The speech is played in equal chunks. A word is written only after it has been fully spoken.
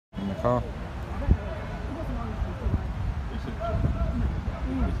car.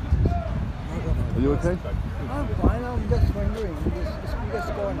 Are you okay? I'm fine, I'm just wondering, this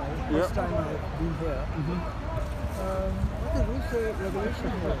corner, first time I've been here. What the rules or regulation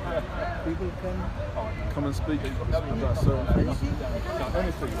here? People can come and speak about certain things.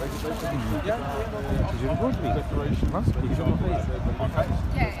 Anything, legislation. Because you're going to be.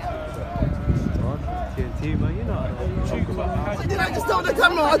 just tell the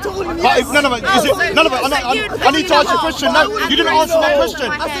camera, I told him yes. None of it, is it? None of it. I need to answer your question. No, you didn't answer my question.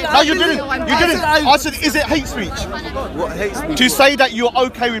 No, you didn't. You didn't. I said, is it hate speech? What hate speech? To say that you're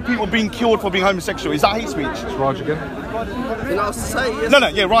okay with people being killed for being homosexual, is that hate speech? Raj again. You know, say yes. No,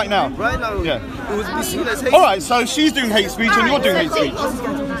 yeah, right now. Right now. Yeah. It would be seen as hate. All right, so she's doing hate speech and you're doing hate speech.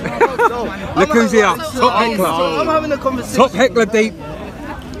 Look who's here. Top heckler. I'm having a conversation. Top heckler deep.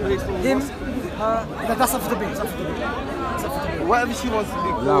 him, that's up for debate. Whatever she wants to do.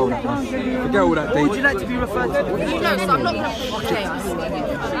 Loud. Forget all that deep. Would you like to be referred to? No, so I'm not going to okay.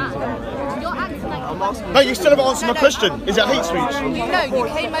 No, you still haven't answered my question. Is it hate speech? No, you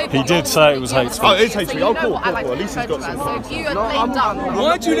came over. He did say it was hate speech. Oh, it is hate speech. Oh, cool. At least he's got some. So if you had played dumb.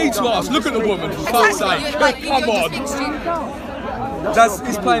 Why do you need to ask? Look at the woman, for fuck's sake. Come on.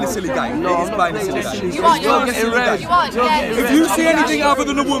 He's playing a silly game. He's playing a silly game. You are getting red. If you see anything other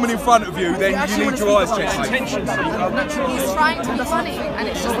than a woman in front of you, then you need your eyes checked. He's trying to be funny, and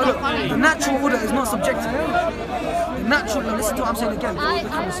it's just not funny. The natural order is not subjective. The natural, listen to what I'm saying again.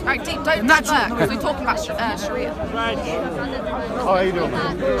 Right, Deep, don't divert, because we're talking about Sharia. How are you doing?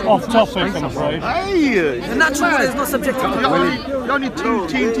 Off topic, I'm afraid. Hey! The natural order is not subjective. You only two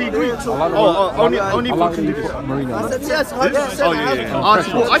TNT Greeks. Only one can do this. Marino. I said yes, 100%. Oh, yeah. I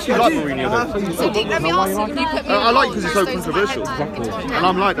actually like Mourinho though. So Deep, let me ask you, can you put me I like because it's so controversial. And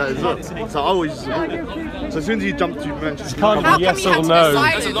I'm like that as well. So I always support it. So as soon as you jump to Manchester, Kind of a yes or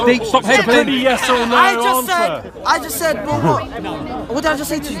no. Deep, stop heckling. Yes or no I just said, well, what? What did I just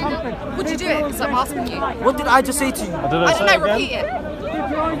say to you? Would you do it? Because I'm asking you. What did I just say to you? I don't know, repeat it.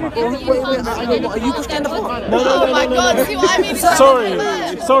 Wait, are you Christian? Oh my God, see what I mean?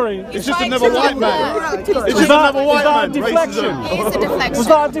 Sorry. it's just another white man. It's just another white man. Racism. It is a deflection. Was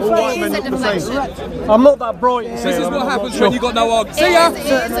that a deflection? It is a deflection. I'm not that bright. This is what happens when you got no argument. See ya! It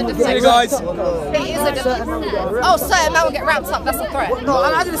is a deflection. See you guys. It is a deflection. Oh, certain man will get wrapped up. That's a threat. No,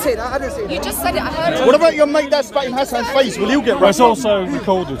 I didn't say that. You just said it. I heard you. What about your mate that spat in Hassan's face? Will you get It's wrapped up? also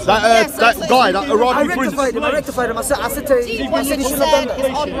recorded. That guy, that I Iraqi prince. rectified him. I said to him, What he you shouldn't have done said that.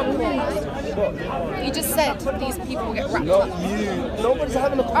 is on record. You just said these people will get wrapped up. Nobody's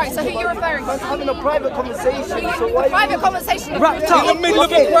having a Alright, so who are you referring to? having a private conversation. So A why private conversation. Wrapped up. In the middle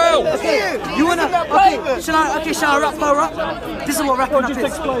of a crowd. You wanna? Okay, shall I wrap her up? This is what wrapping up is.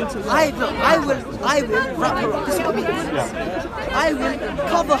 I will wrap her up. This is what it means. I will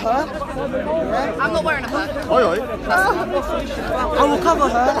cover her. I'm not wearing a hood. I will cover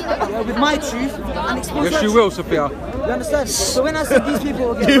her with my truth and expose her. Yes, you will, Sophia. You understand? So when I said these people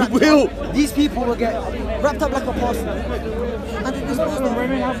will get these people will get wrapped up like a parcel. And it is not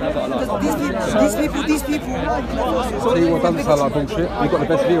these people are See what doesn't sound like bullshit? You've got the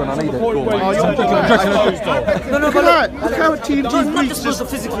best view and I need it. No, No, look at how TNT not Greeks disposed just of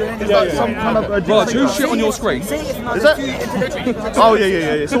physically or anything. some kind of Right, who's shit on your screen? Say if not, Is that? Oh yeah.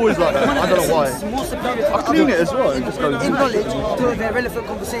 It's always like that. I don't know why. more superior I clean it as well. It just goes. in knowledge to a very relevant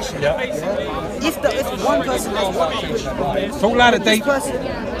conversation. If one person has one Talk louder, this Deep. person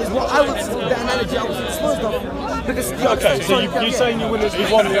is what I would the analogy I was disposed of. Because Okay, so you're saying you won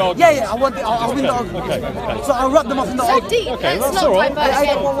the argument? Yeah, I'll win the argument. Okay. So I'll wrap them up in the So argument. Deep, let's that's not all right. divert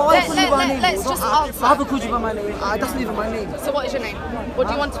again. Let's just I answer. haven't called you by my name. That's not even my name. So what is your name? What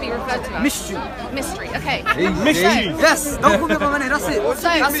do you want to be referred to as? Mystery. Mystery, okay. Mystery. Yes, don't call me by my name. That's it. So,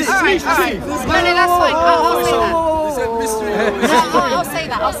 That's it. alright. No, that's fine. I'll say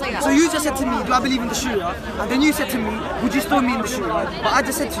that. I'll say that. So you just said to me, do I believe in the Sharia? And then you said to me, would you stone me in the Sharia? But I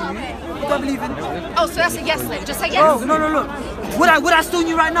just said to you, do I believe in? Oh, so that's a yes then. Just say yes. Oh, no. Would I stone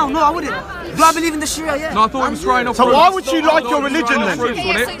you right now? No, I wouldn't. Do I believe in the Sharia? Yeah. No, I thought he was trying off. So why would you like your religion then?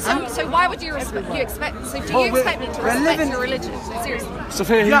 Okay, so why would you expect? So do you expect me to respect your religion? Seriously.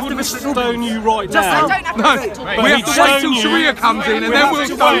 Sophia, he wouldn't stone you right I now. don't have to respect your We have to wait till Sharia comes in and then we'll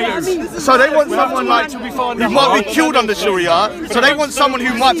stone you. So they want someone like who might be killed under Sharia. So they want someone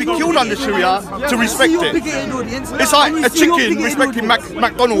who might be killed under Sharia to respect it. It's like a chicken respecting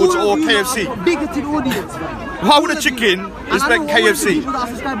McDonald's or KFC. Bigoted audience. Why would a chicken respect KFC? People that are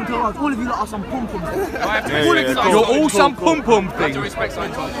subscribing to ours, all of you lot are some pom-poms. You're all some pum-pum things. You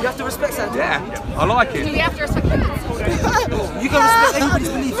have to respect Scientology. Yeah, I like Do it. we have to respect your You can respect everybody's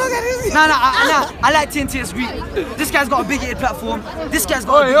beliefs. Nah, I like TNTS Greek. This guy's got a bigoted platform. This guy's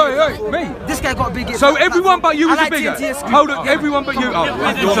got me. This guy got a bigoted So platform. everyone but you is I a like bigot? TNTS Greek. Hold on, everyone but you. Oh, I'm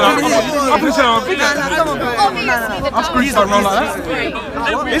going to say I'm a bigot. That's Greek don't roll like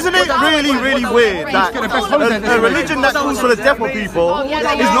that. Isn't it really weird that a religion that calls for the death of people is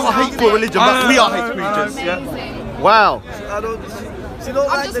not a hateful religion, but we are hate preachers? Yeah? Wow. I'm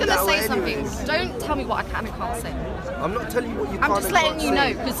just going to say something. Don't tell me what I can and can't say. I'm not telling you what you I'm can't just and letting can't you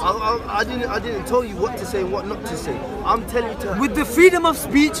say. know, 'cause I didn't tell you what to say and what not to say. I'm telling you to. With the freedom of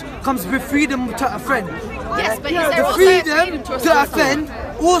speech comes with freedom to offend. Yes, but is there The also freedom to offend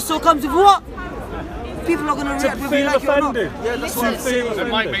also comes with what? People are going to react whether you like it or not. Yeah, that's what I'm saying.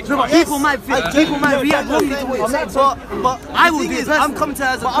 People might react wrongly to what you're saying. But I will be I'm coming to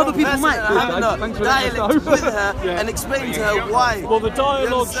her as a but other people person might. and having a dialogue with her and explaining to her why. Well, the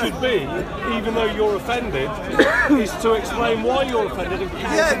dialogue should be, even though you're offended, is to explain why you're offended and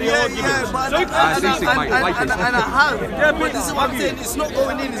give the argument. But and I have. Yeah, but this is what I'm saying. It's not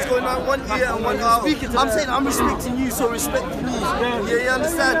going in. It's going out one ear and one out. I'm saying I'm respecting you, so respect me. Yeah, you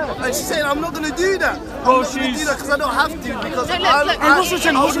understand? And she's saying I'm not going to do that. I'm not going to do that because I don't have to. Because No, look, And what's your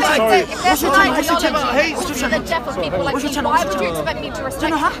channel? What's your channel? If there's What's your channel? like What's your channel? knowledge What's your to channel? the death of people like What's your me, channel? why What's would your you channel? expect me to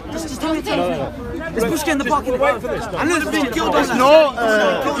respect No, you? just tell me the truth. It's Bushka in the park. I know it's been killed. It's not.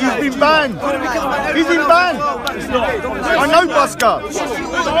 He's been banned. He's been banned. I know Busker.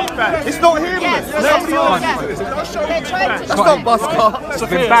 It's not him. Yes, Somebody else. they're trying to That's not Busker.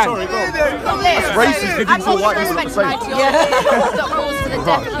 Sophia, sorry, go on. That's racist if you call white people at the same. That calls for the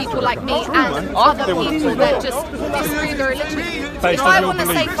death of people like me and other people that just disagree with their religion. If I want to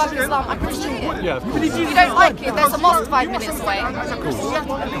say fuck Islam, I can say it. Yeah, of course. If you don't like it, there's a mosque 5 minutes away. That's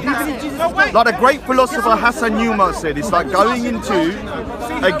it. Like the great philosopher Hassan Newman said, it's like going into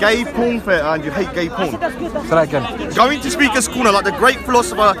a gay porn theatre and you hate gay porn. Say that again. Going to Speaker's Corner, like the great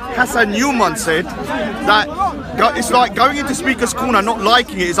philosopher Hassan Newman said, that it's like going into Speaker's Corner, not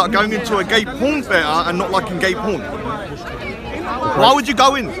liking it, it's like going into a gay porn theatre and not liking gay porn. Why would you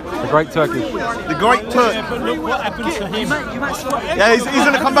go in? The Great Turkish. The Great Turk. Yeah, but look what happens to him. Yeah, he's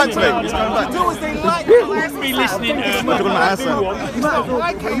going to come back today. He's coming back. Be listening to Talking about Hassan.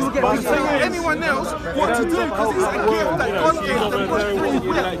 anyone else what to do because it's a gift that God gave them for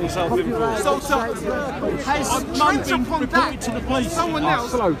free will. So I'm trying upon that to the police. someone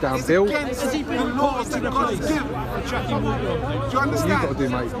else Slow down, is Bill. against the laws that God's given. Do you understand? Got to do,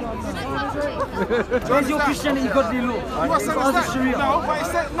 mate. Where's your Christianity godly law? You must understand. No, but it's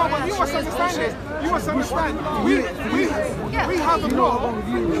that, no, but you must understand this. You must understand. We have a law.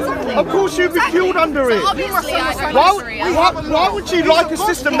 Of course you'd be killed under it. Obviously, I don't agree. Why would she like a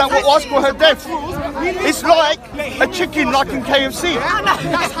system that will ask for her death? It's like a chicken like in KFC.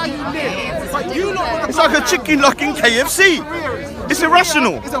 That's how you live. But you know It's like a chicken like in KFC. It's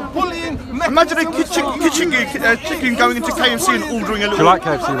irrational. it's a bullying Imagine a chicken going into KFC and ordering a little. Do you like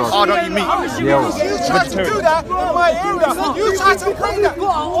KFC, Ross? Oh, don't eat meat. Yeah, all right. You tried to do that in my area. You tried to bring that.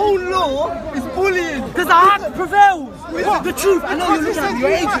 Our own law is bullying. Because the haq prevails. The truth. I know you're looking at me.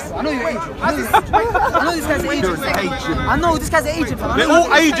 You're ageist. I know you're ageist. I know this guy's an agent. I know this guy's an agent. They're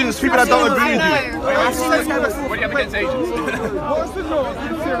all agents, people that don't agree with you. I've seen this guy before. What's the law in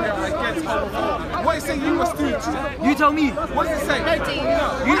Syria against homophobia? What is it you must do? You tell me. What does it say? No, Deen. I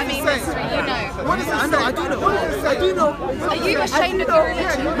mean, mystery, you know. What does it say? I know. I do know. I do know. Are you ashamed of your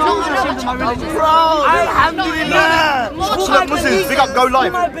religion? No, I'm not ashamed of my religion. Alhamdulillah. Look, Muslims, big up, go For my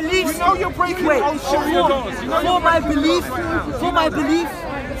live. beliefs. You know you're breaking your own Sharia laws. For my belief,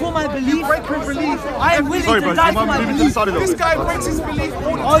 Break your belief. I am willing Sorry, to bro, die you for might my move to the belief. side a little This bit. guy breaks his belief all the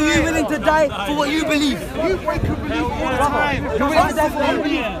Are time. you willing to die for what you believe? You break your belief all the time. You're willing to die for what you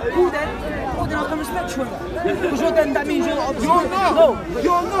believe? Who then? Oh, then I can respect you on that. Because then that means you're not. You're not. No.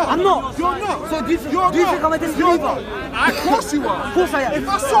 You're not. I'm not. You're not. So do you think You're I'm a not. disbeliever? Of course you are. Of course I am. If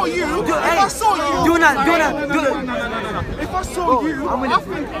I saw you, Do not. If I saw you, I'm willing. I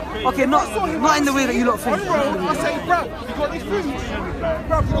think. Okay, not in the way that you lot think. I say, bruv, you got these food.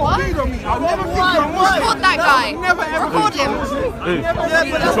 Bruv, you got weed on me. I'll never think you're Record Muslim. that guy. Never ever Record him.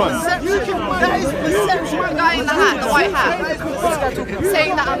 You can The guy in the hat, the white hat,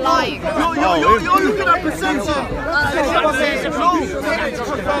 saying that I'm lying. You're looking at perception.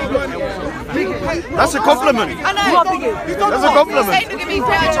 That's a compliment. I know. That's a compliment. He's saying to give me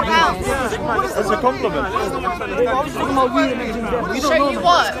 £300. That's a compliment. Show you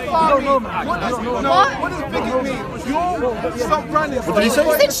what? What? What did he say?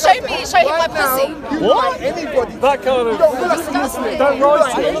 He said show him my pussy. What? That kind of that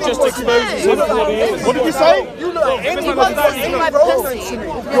right just exposes him for what he is. What did he say? He wants to see my pussy.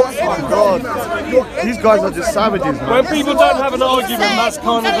 Oh God. These guys are just savages, man. When people don't have an argument, that's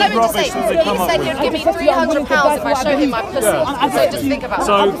kind of the rubbish that they come up He said with. he'd give me £300 if I show him my pussy. So just think about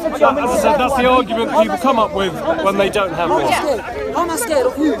So, it. as I said, that's the argument people come up with when they don't have one. How am I scared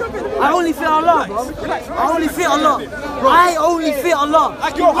of you? I only fear Allah, bro. I only fear Allah. I only fear Allah.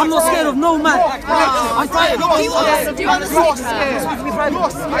 I'm not scared of no man. I'm fighting. Do you want to stick her?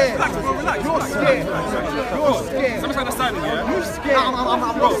 I'm misunderstanding, yeah?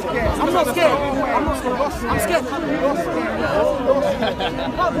 I'm not scared. I'm scared.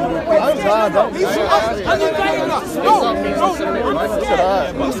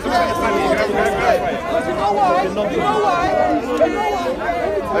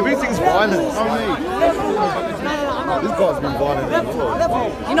 Everything's violent. This guy's been violent.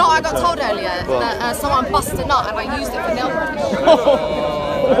 You know what I got told earlier? That someone busted a nut and I used it for nail polish.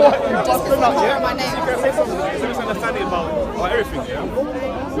 Just because I can't my name. Misunderstanding about everything, yeah?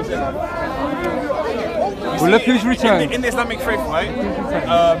 Well, look who's returned. In the Islamic faith, right,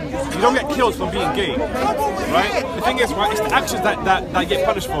 you don't get killed for being gay, right? The thing is, right, it's the actions that get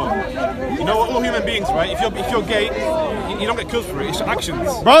punished for. You know, all human beings, right? If you're gay, you don't get killed for it. It's your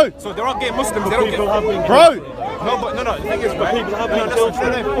actions, bro. So there are gay Muslims. They don't get bro. No, but no. The thing is, right? People have been killed for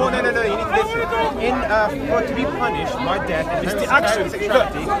it. No. You need to listen. For to be punished by death, it's the actions. Look,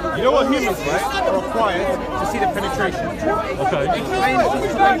 you know what humans, right, are required to see the penetration. Okay.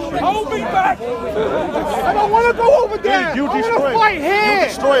 Hold me back! I don't want to go over there! You destroy him. You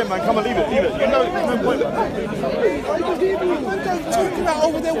destroy him, man. Come on, leave it. You know, there's no point. Talking about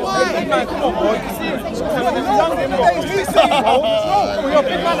over there, why? Man, come on, boy. Come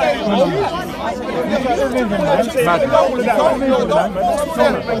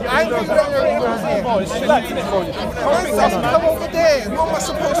over there. What am I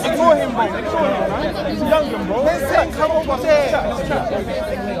supposed to do? Ignore him, bro. He's young, bro. Come over there.